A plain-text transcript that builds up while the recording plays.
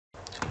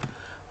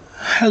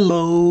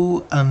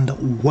Hello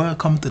and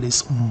welcome to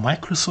this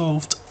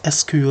Microsoft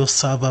SQL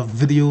Server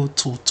video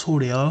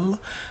tutorial.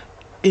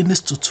 In this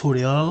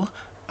tutorial,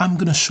 I'm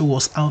going to show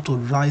us how to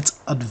write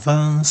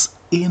advanced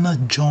inner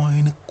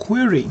join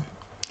query.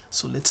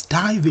 So let's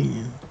dive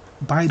in.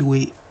 By the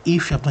way,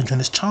 if you have not joined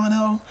this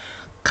channel,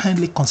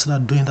 kindly consider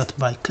doing that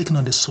by clicking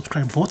on the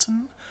subscribe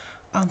button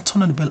and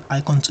turn on the bell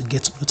icon to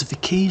get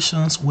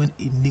notifications when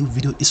a new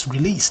video is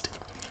released.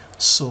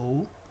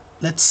 So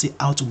let's see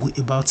how to go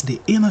about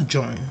the inner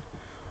join.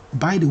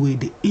 By the way,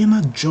 the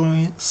inner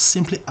join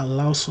simply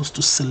allows us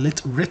to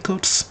select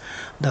records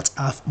that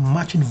have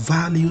matching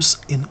values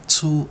in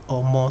two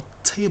or more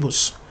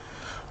tables.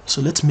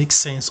 So let's make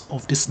sense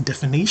of this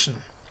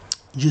definition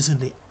using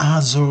the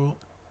Azure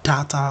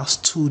Data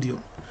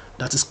Studio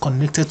that is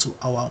connected to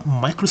our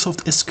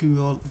Microsoft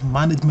SQL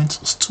Management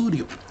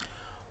Studio.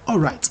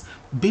 Alright,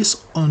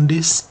 based on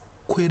this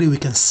query we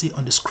can see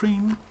on the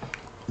screen,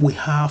 we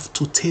have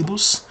two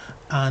tables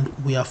and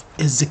we have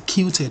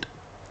executed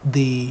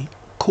the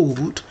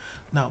code.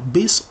 Now,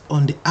 based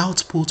on the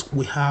output,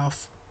 we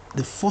have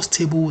the first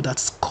table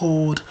that's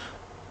called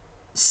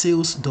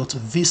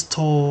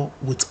sales.vstore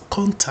with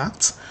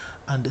contact,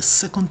 and the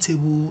second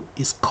table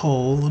is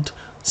called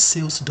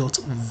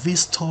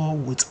sales.vstore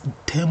with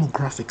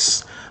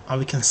demographics. And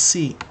we can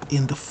see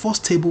in the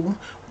first table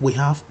we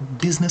have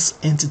business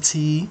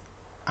entity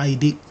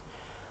ID,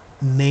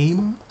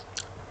 name,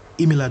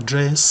 email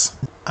address,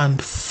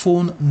 and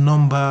phone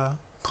number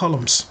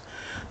columns.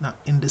 Now,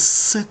 in the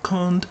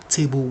second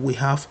table, we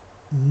have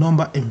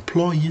number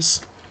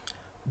employees,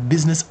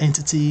 business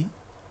entity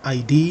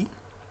ID,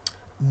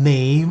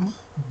 name,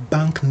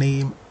 bank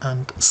name,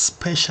 and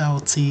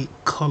specialty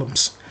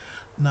columns.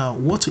 Now,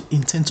 what we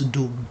intend to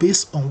do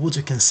based on what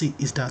you can see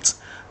is that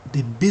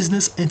the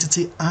business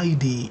entity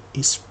ID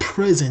is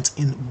present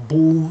in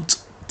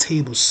both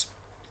tables.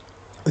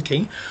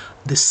 Okay,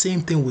 the same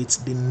thing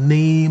with the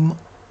name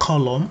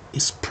column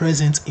is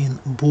present in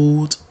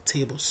both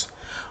tables.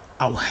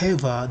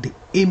 However, the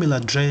email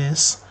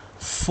address,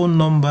 phone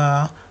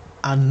number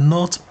are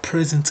not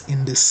present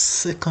in the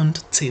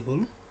second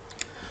table.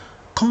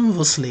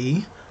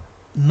 Conversely,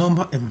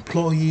 number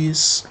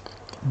employees,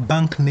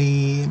 bank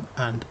name,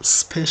 and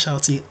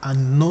specialty are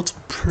not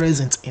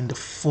present in the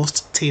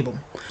first table.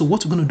 So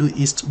what we're going to do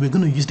is we're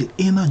going to use the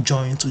inner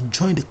join to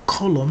join the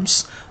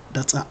columns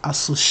that are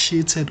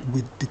associated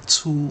with the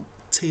two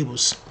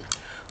tables.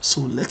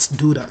 So let's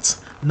do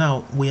that.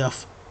 Now we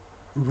have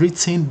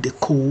written the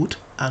code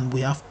and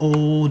we have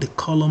all the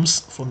columns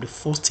from the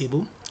first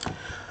table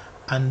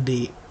and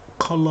the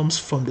columns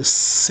from the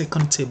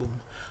second table.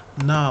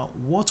 Now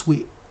what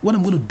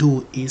I'm going to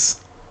do is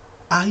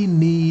I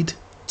need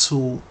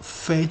to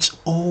fetch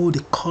all the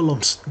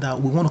columns that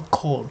we want to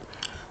call.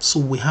 So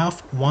we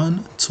have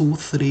 1, 2,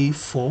 3,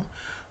 4,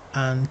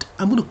 and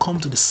I'm going to come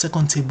to the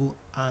second table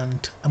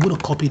and I'm going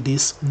to copy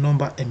this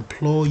number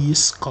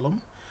employees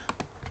column,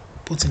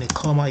 put in a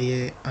comma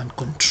here and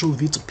Control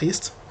V to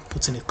paste,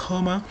 put in a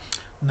comma.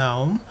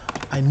 Now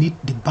I need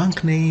the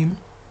bank name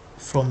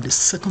from the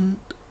second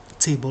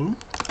table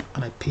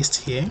and I paste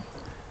here,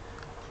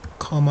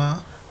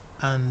 comma,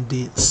 and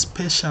the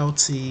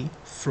specialty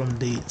from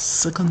the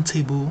second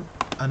table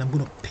and I'm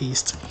going to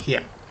paste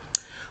here.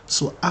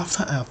 So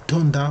after I have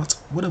done that,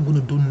 what I'm going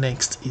to do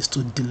next is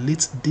to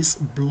delete this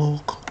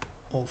block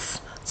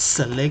of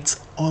select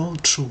all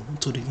through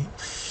to the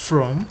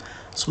from.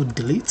 So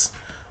delete,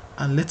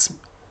 and let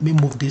me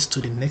move this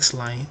to the next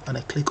line and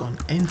I click on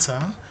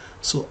enter.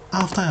 So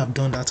after I have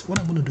done that, what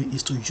I'm going to do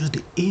is to use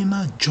the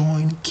inner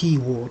join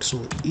keyword.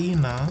 So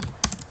inner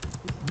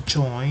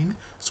join.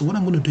 So what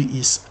I'm going to do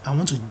is I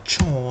want to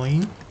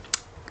join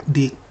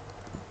the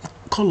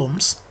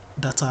columns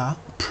that are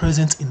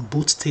present in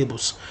both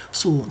tables.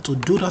 So to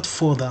do that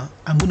further,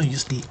 I'm going to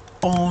use the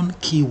on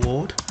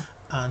keyword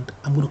and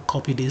I'm going to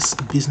copy this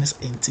business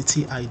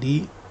entity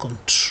ID,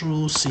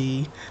 Control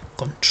C,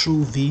 Control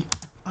V,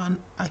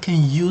 and I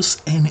can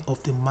use any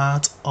of the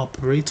math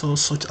operators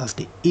such as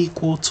the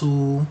equal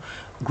to,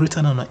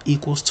 greater than or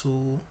equals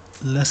to,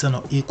 less than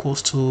or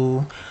equals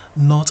to,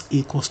 not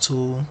equals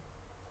to.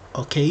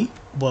 Okay,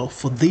 well,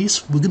 for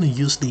this we're going to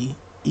use the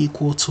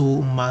equal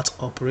to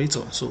math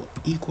operator. So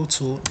equal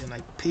to, then I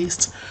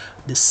paste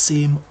the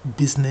same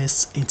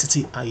business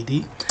entity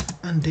ID,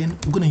 and then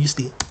we're going to use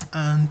the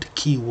and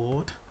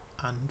keyword.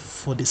 And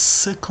for the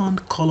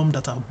second column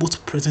that are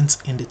both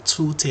present in the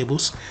two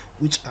tables,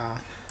 which are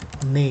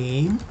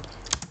name,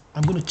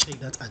 I'm going to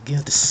check that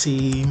against the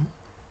same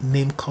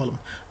name column.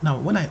 Now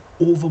when I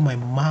hover my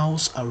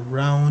mouse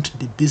around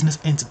the business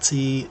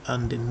entity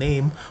and the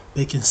name,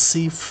 we can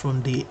see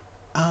from the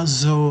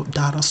Azure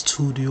Data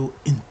Studio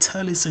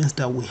IntelliSense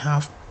that we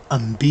have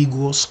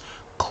ambiguous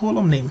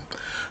column name.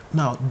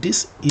 Now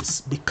this is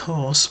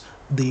because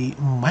the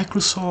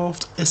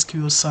Microsoft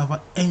SQL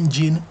Server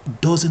engine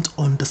doesn't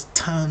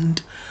understand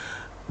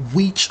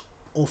which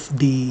of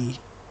the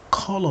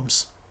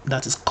columns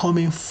that is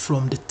coming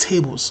from the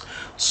tables.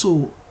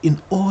 So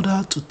in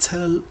order to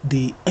tell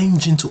the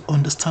engine to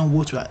understand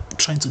what we are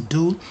trying to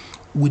do,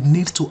 we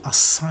need to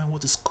assign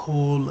what is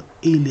called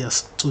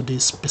alias to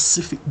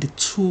the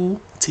two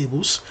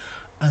tables,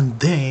 and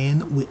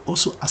then we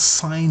also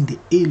assign the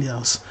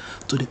alias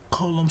to the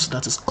columns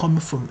that is coming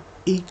from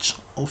each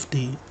of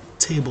the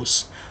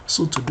tables.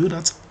 So to do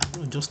that, I'm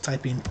going to just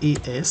type in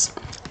AS.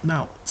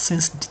 Now,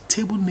 since the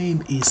table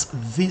name is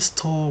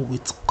Visitor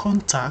with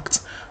Contact,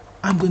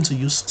 I'm going to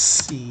use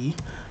C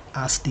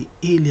as the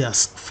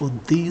alias for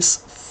this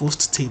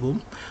first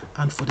table,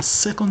 and for the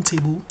second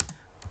table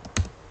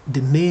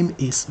the name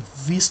is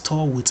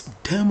Visitor with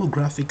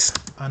Demographics,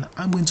 and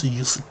I'm going to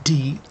use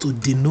D to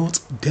denote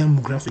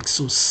demographics.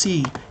 So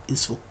C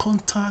is for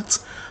contact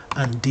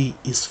and D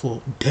is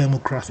for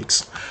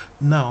demographics.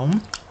 Now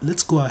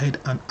let's go ahead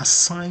and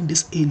assign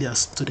this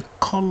alias to the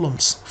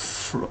columns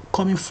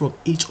coming from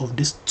each of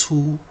these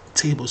two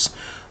tables.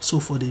 So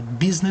for the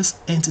business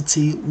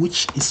entity,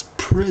 which is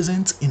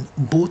present in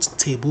both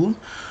tables,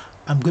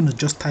 I'm going to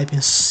just type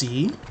in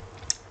C,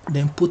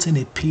 then put in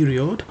a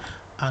period.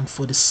 And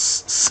for the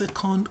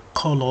second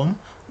column,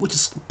 which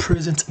is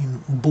present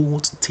in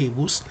both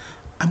tables,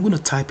 I'm going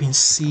to type in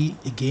C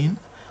again,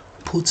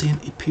 put in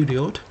a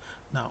period.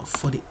 Now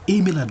for the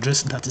email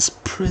address that is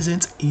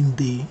present in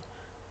the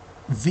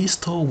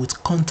Visitor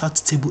with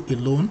Contact table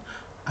alone,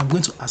 I'm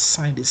going to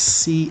assign the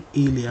C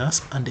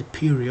alias and the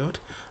period,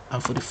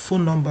 and for the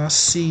phone number,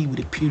 C with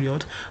a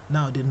period.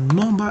 Now the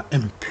number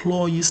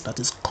employees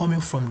that is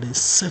coming from the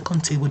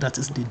second table, that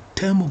is the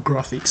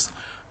demographics,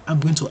 I'm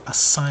going to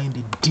assign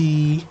the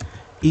D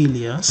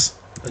alias,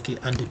 okay,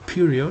 and the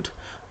period.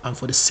 And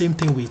for the same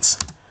thing with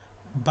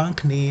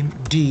bank name,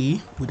 D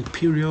with a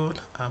period,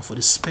 and for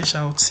the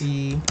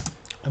specialty,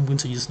 I'm going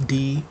to use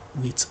D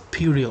with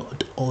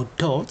period or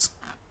dot,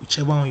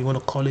 whichever one you want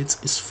to call it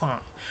is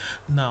fine.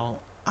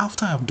 Now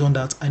after I've done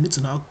that, I need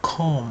to now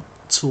come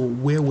to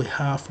where we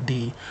have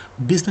the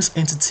business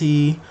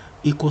entity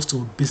equals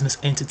to business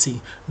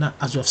entity. Now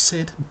as you have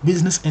said,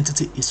 business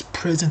entity is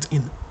present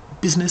in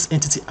business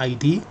entity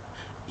ID,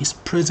 is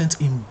present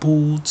in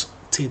both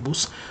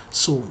tables.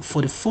 So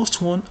for the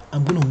first one,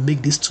 I'm going to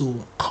make this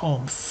to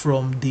come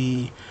from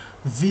the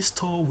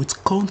Visitor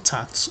with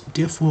Contacts.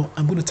 Therefore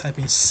I'm going to type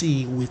in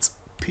C with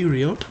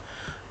period,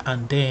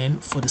 and then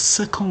for the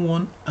second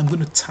one I'm going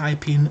to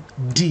type in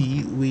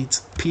D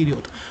with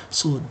period.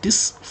 So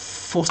this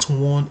first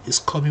one is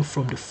coming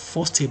from the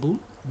first table,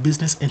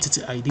 business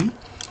entity ID,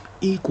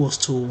 equals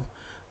to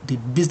the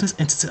business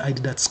entity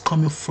ID that's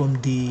coming from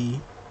the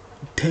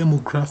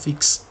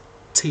demographics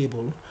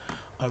table.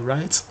 All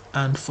right,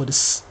 and for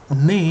this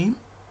name,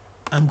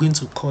 I'm going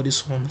to call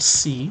this one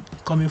C,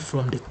 coming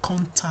from the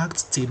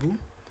contact table,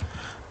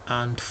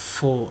 and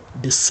for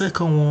the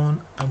second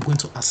one I'm going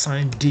to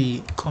assign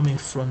D, coming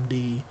from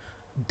the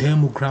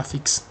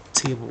demographics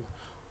table.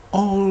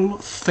 All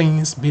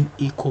things being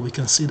equal, we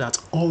can see that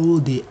all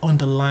the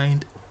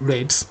underlined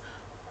reds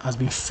has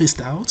been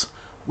phased out,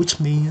 which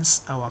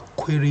means our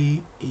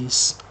query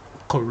is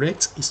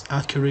correct, is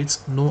accurate,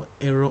 no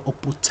error or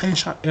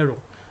potential error.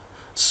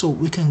 So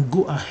we can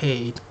go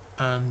ahead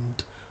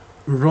and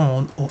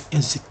run or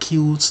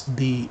execute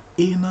the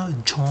inner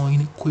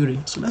join query.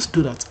 So let's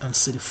do that and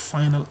see the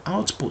final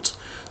output.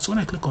 So when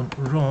I click on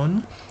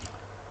run,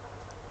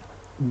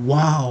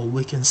 wow,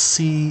 we can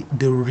see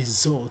the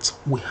result.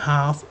 We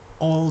have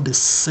all the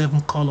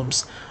 7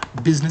 columns: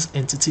 business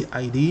entity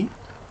ID,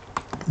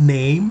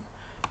 name,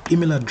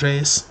 email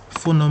address,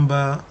 phone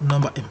number,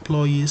 number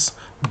employees,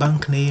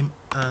 bank name,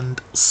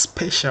 and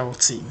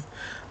specialty.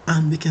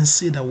 And we can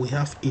see that we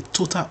have a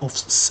total of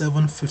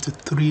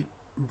 753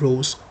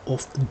 rows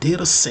of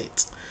data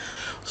set.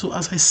 So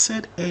as I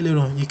said earlier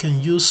on, you can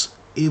use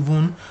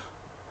even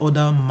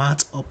other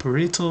math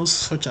operators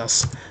such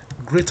as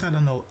greater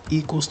than or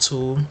equals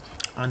to,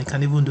 and you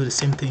can even do the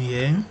same thing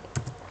here,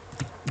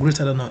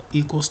 greater than or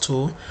equals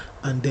to.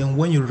 And then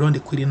when you run the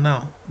query,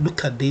 now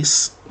look at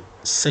this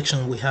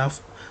section, we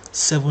have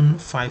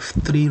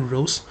 753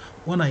 rows.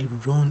 When I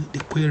run the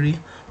query,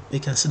 we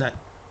can see that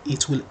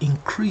it will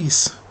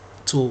increase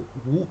to,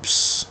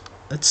 whoops,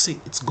 let's see,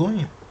 it's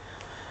going.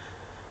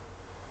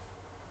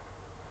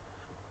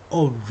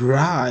 All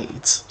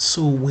right,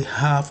 so we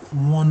have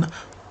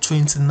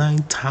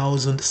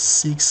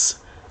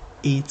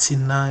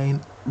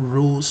 129,689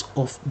 rows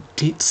of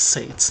data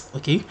sets.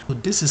 Okay, so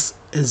this is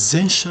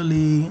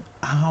essentially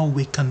how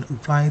we can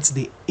write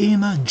the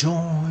inner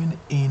join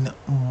in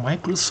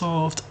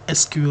Microsoft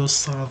SQL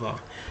Server.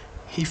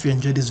 If you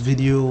enjoyed this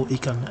video, you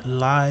can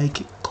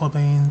like,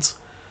 comment,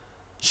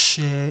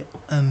 share,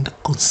 and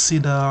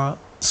consider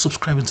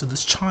subscribing to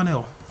this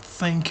channel.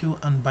 Thank you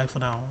and bye for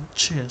now.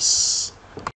 Cheers.